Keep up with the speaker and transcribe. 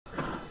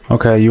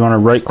Okay, you want to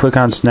right click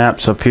on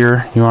snaps up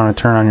here. You want to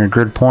turn on your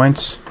grid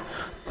points,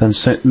 then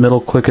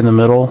middle click in the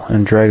middle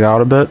and drag out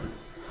a bit.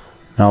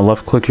 Now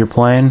left click your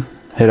plane,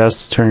 hit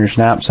S to turn your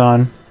snaps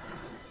on,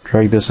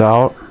 drag this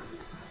out,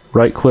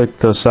 right click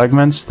the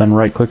segments, then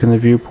right click in the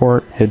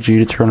viewport, hit G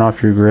to turn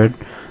off your grid,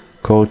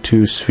 go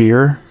to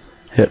sphere,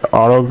 hit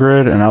auto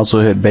grid, and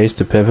also hit base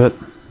to pivot.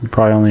 You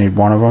probably only need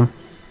one of them.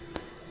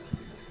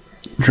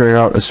 Drag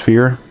out a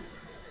sphere.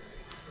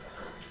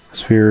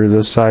 Sphere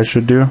this size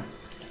should do.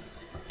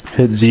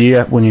 Hit Z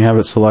when you have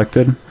it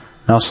selected.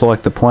 Now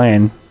select the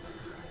plane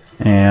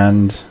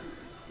and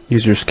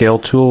use your scale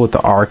tool with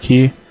the R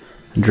key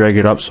and drag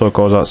it up so it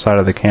goes outside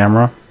of the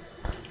camera.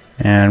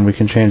 And we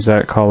can change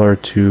that color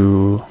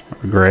to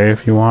gray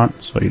if you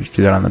want. So you just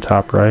do that on the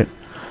top right.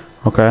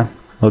 Okay,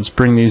 let's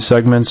bring these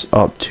segments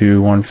up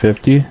to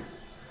 150.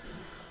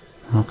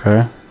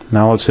 Okay,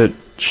 now let's hit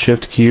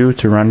Shift Q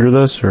to render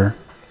this. Yep,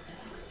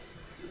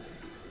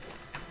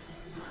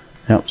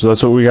 so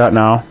that's what we got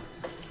now.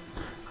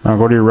 Now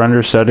go to your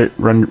render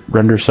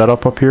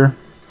setup up here,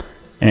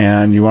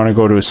 and you want to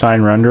go to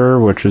assign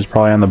renderer, which is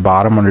probably on the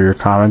bottom under your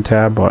common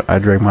tab, but I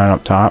drag mine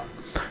up top.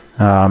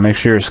 Make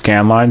sure your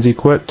Scanline's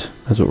equipped.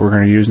 That's what we're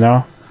going to use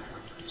now.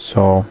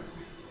 So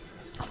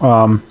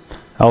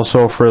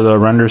also for the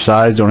render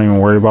size, don't even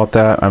worry about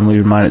that. I'm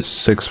leaving mine at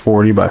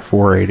 640 by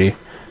 480,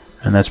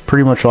 and that's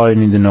pretty much all you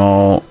need to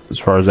know as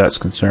far as that's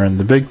concerned.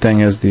 The big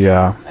thing is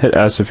the hit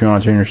S if you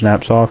want to turn your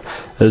snaps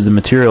off, is the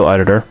material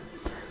editor.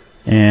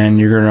 And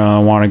you're going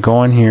to want to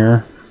go in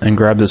here and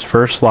grab this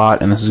first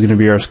slot, and this is going to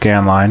be our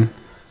scan line.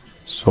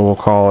 So we'll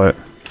call it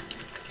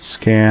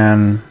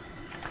scan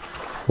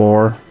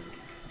floor.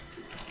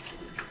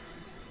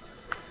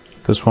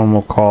 This one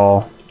we'll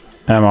call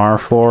MR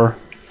floor.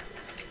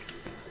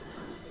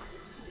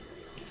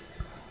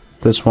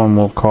 This one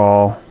we'll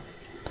call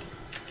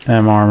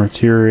MR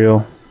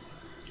material.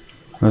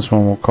 This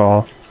one we'll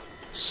call,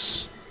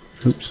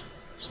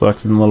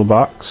 selected in the little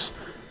box,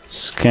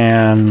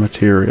 scan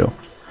material.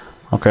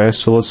 Okay,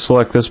 so let's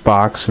select this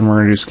box, and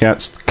we're going to do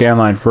scan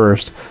line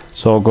first.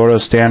 So go to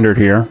standard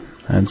here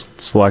and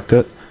select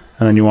it,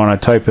 and then you want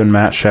to type in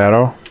matte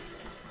shadow.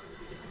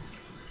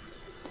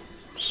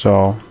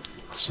 So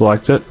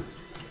select it,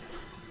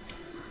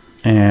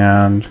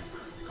 and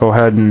go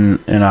ahead and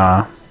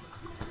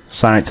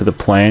assign it to the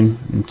plane.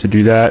 And to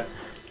do that,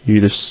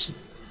 you just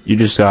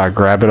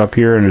grab it up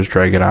here and just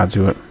drag it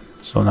onto it.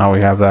 So now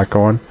we have that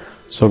going.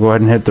 So go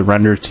ahead and hit the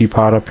render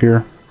teapot up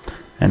here,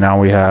 and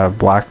now we have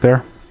black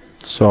there.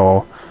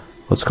 So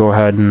let's go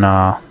ahead and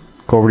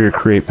go over to your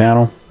create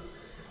panel,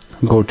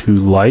 go to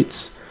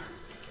lights,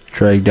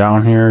 drag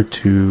down here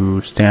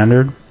to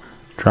standard,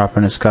 drop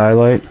in a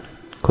skylight,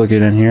 click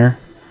it in here,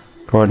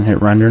 go ahead and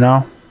hit render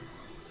now.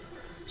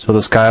 So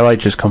the skylight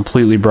just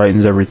completely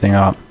brightens everything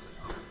up.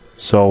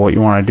 So what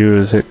you want to do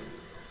is hit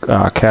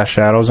cast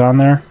shadows on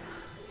there,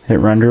 hit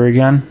render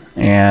again,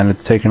 and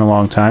it's taking a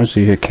long time, so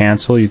you hit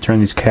cancel, you turn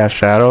these cast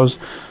shadows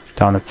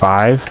down to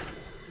 5.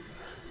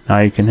 Now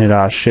you can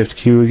hit Shift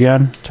Q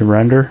again to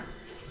render,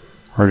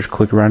 or just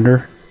click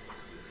render.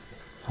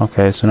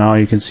 Okay, so now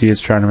you can see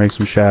it's trying to make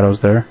some shadows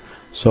there.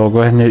 So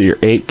go ahead and hit your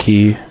 8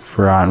 key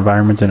for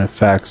environment and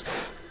effects.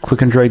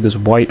 Click and drag this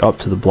white up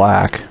to the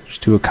black.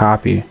 Just do a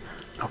copy.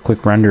 Now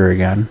click render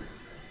again.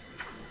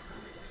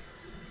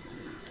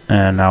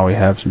 And now we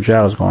have some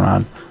shadows going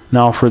on.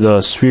 Now for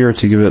the sphere,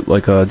 to give it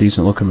like a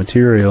decent looking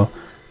material,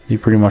 you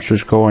pretty much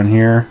just go in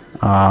here,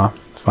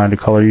 find a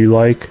color you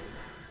like,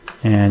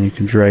 and you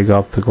can drag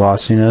up the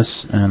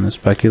glossiness and the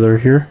specular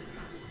here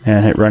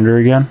and hit render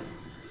again.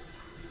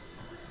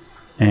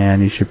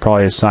 And you should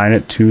probably assign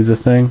it to the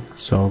thing,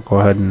 so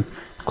go ahead and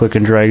click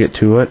and drag it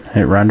to it,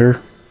 hit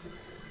render.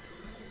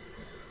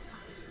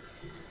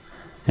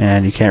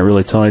 And you can't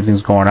really tell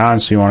anything's going on,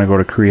 so you want to go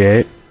to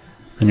create,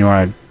 and you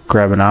want to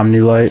grab an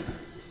Omnilight,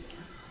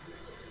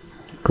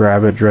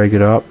 grab it, drag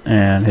it up,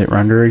 and hit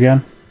render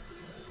again.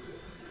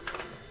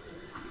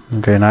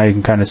 Okay, now you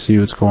can kind of see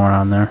what's going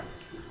on there.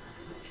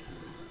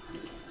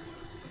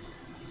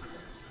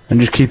 And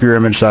just keep your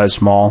image size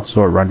small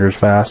so it renders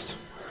fast.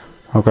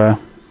 Okay,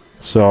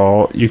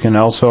 so you can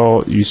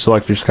also, you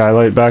select your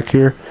skylight back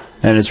here,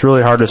 and it's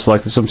really hard to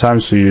select it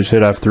sometimes, so you just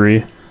hit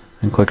F3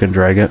 and click and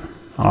drag it.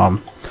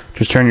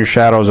 Just turn your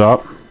shadows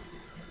up,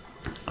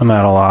 and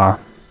that'll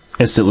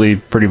instantly,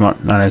 pretty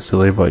much, not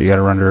instantly, but you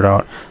gotta render it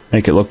out,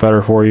 make it look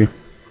better for you.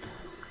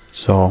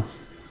 So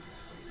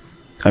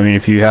I mean,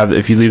 if you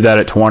leave that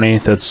at 20,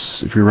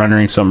 that's, if you're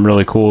rendering something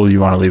really cool, you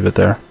want to leave it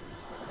there.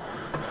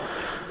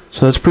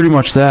 So that's pretty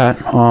much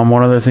that.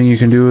 One other thing you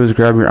can do is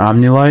grab your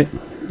Omnilight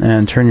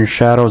and turn your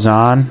shadows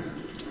on.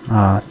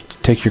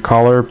 Take your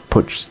color,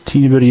 put just a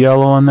teeny bit of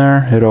yellow in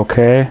there, hit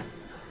OK.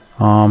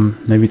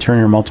 Maybe turn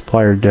your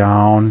multiplier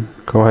down.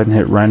 Go ahead and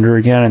hit render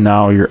again, and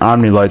now your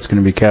Omnilight's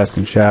going to be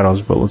casting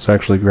shadows. But let's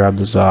actually grab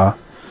this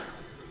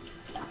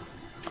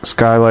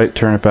skylight,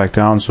 turn it back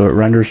down so it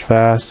renders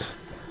fast,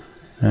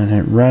 and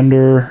hit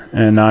render.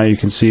 And now you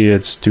can see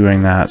it's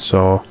doing that.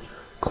 So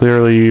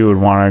clearly you would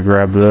want to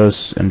grab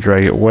this and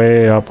drag it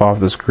way up off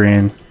the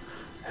screen,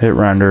 hit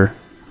render,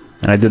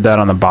 And I did that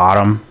on the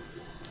bottom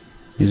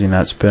using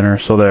that spinner.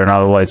 So there,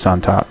 now the light's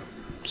on top.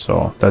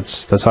 So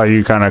that's how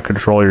you kind of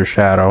control your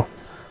shadow.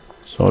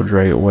 So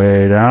drag it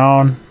way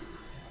down.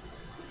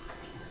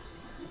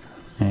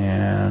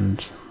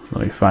 And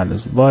let me find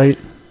this light.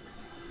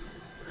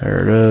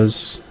 There it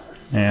is.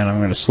 And I'm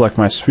going to select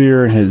my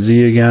sphere and hit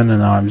Z again, and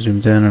now I'm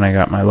zoomed in and I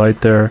got my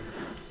light there.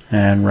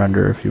 And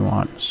render if you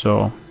want.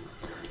 So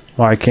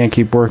why I can't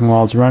keep working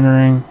while it's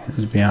rendering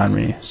is beyond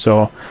me.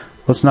 So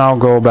let's now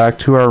go back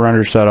to our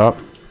render setup,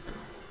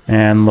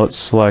 and let's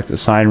select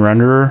assign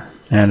renderer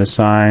and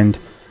assign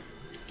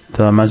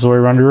the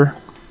mesoid renderer.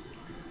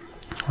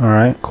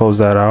 Alright, close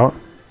that out.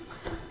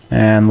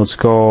 And let's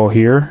go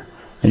here.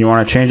 And you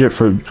want to change it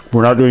for,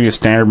 we're not doing a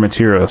standard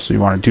material, so you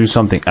want to do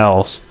something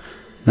else,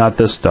 not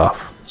this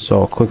stuff.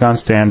 So click on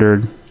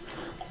standard.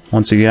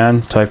 Once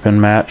again, type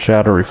in matte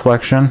shadow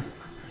reflection.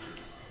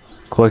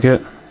 Click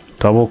it,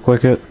 double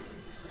click it,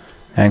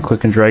 and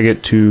click and drag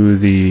it to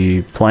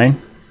the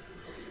plane.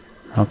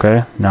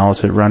 Okay, now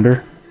let's hit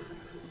render.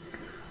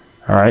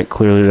 Alright,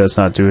 clearly that's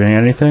not doing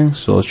anything,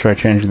 so let's try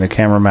changing the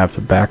camera map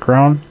to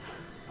background.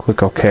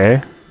 Click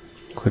OK,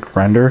 click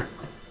render.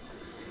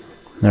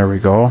 There we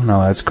go,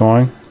 now that's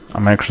going.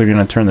 I'm actually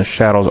going to turn the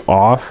shadows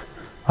off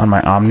on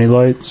my Omni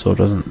light so it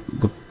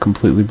doesn't look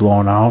completely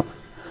blown out.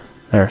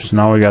 There, so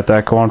now we got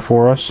that going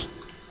for us.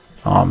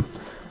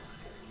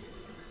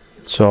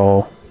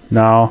 So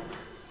now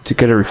to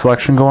get a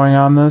reflection going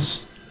on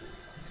this,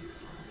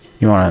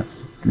 you want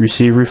to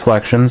receive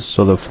reflections,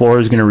 so the floor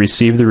is going to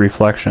receive the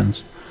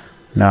reflections.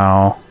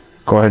 Now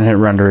go ahead and hit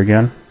render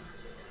again.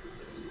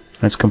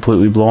 It's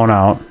completely blown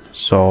out,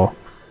 so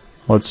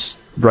let's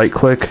right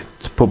click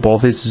to put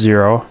both these to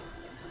 0.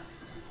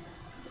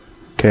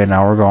 Okay,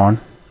 now we're going.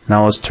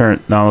 Now let's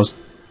turn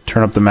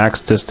up the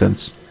max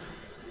distance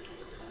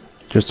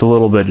just a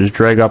little bit. Just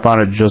drag up on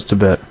it just a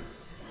bit.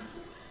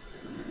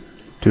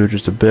 Do it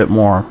just a bit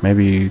more.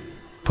 Maybe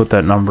put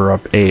that number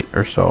up 8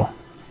 or so.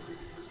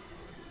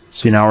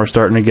 See, now we're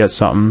starting to get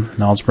something.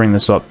 Now let's bring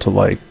this up to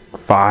like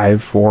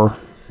 5, 4,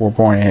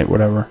 4.8,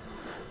 whatever.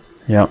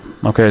 Yep.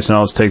 Okay, so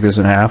now let's take this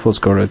in half. Let's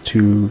go to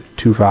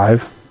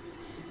 2.5.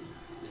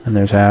 And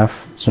there's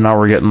half. So now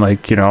we're getting,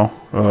 like, you know,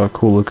 a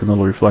cool looking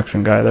little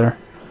reflection guy there.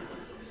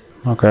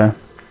 Okay.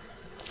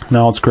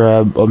 Now let's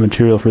grab a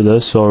material for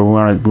this. So we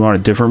want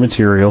a different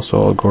material.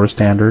 So I'll go to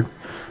standard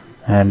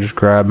and just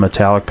grab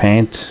metallic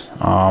paint.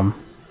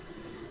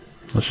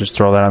 Let's just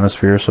throw that on the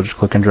sphere. So just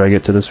click and drag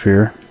it to the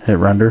sphere. Hit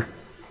render.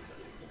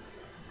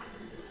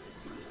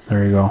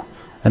 There you go.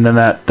 And then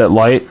that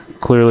light,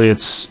 clearly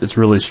it's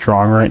really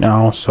strong right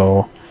now.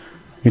 So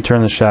you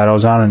turn the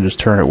shadows on and just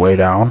turn it way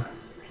down,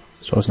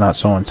 so it's not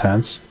so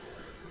intense.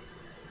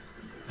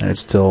 And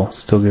it's still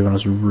giving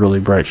us a really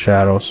bright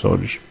shadow, so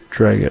just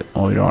drag it.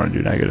 Oh, you don't want to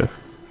do negative.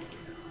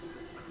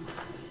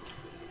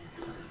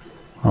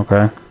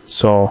 Okay,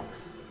 so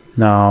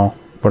now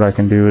what I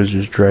can do is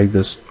just drag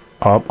this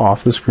up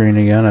off the screen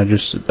again. I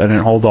didn't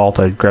hold Alt,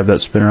 I grabbed that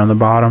spinner on the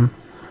bottom.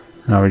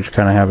 Now we just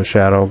kind of have a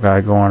shadow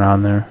guy going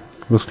on there.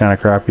 Looks kind of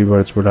crappy, but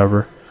it's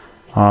whatever.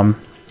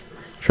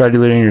 Try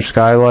deleting your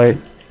skylight.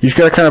 You just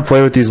gotta kind of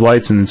play with these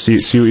lights and see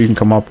what you can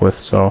come up with.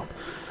 So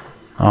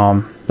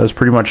that's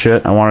pretty much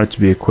it. I wanted it to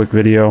be a quick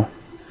video.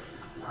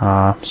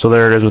 So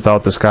there it is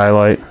without the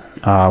skylight.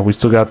 We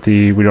still got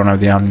we don't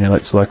have the Omni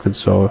light selected,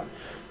 so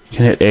you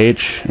can hit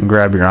H and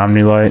grab your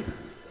Omni light.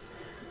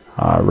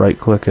 Right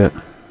click it.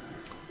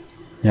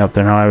 Yep,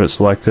 then now I have it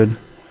selected.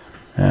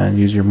 And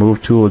use your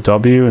move tool with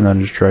W and then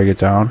just drag it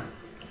down.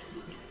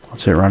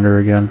 Let's hit render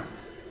again.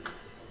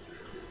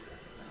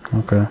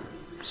 Okay,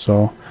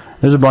 so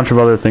there's a bunch of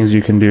other things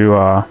you can do.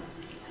 You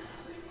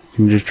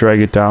can just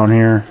drag it down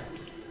here,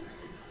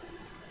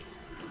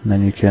 and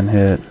then you can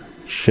hit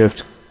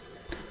shift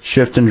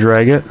and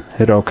drag it.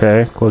 Hit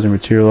OK. Close your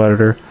material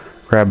editor.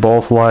 Grab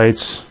both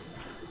lights,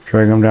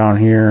 drag them down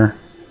here.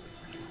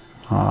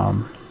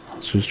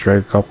 Let's just drag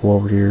a couple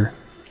over here,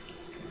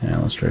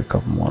 and let's drag a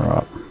couple more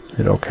up.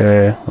 Hit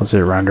OK. Let's hit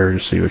render.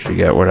 Just see what you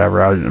get.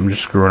 Whatever. I'm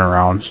just screwing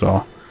around.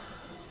 So.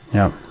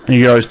 Yeah, and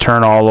you can always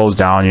turn all those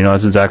down. You know,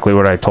 that's exactly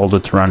what I told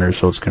it to render,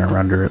 so it's going to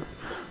render it.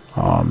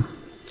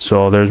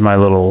 So there's my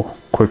little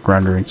quick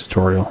rendering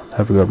tutorial.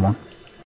 Have a good one.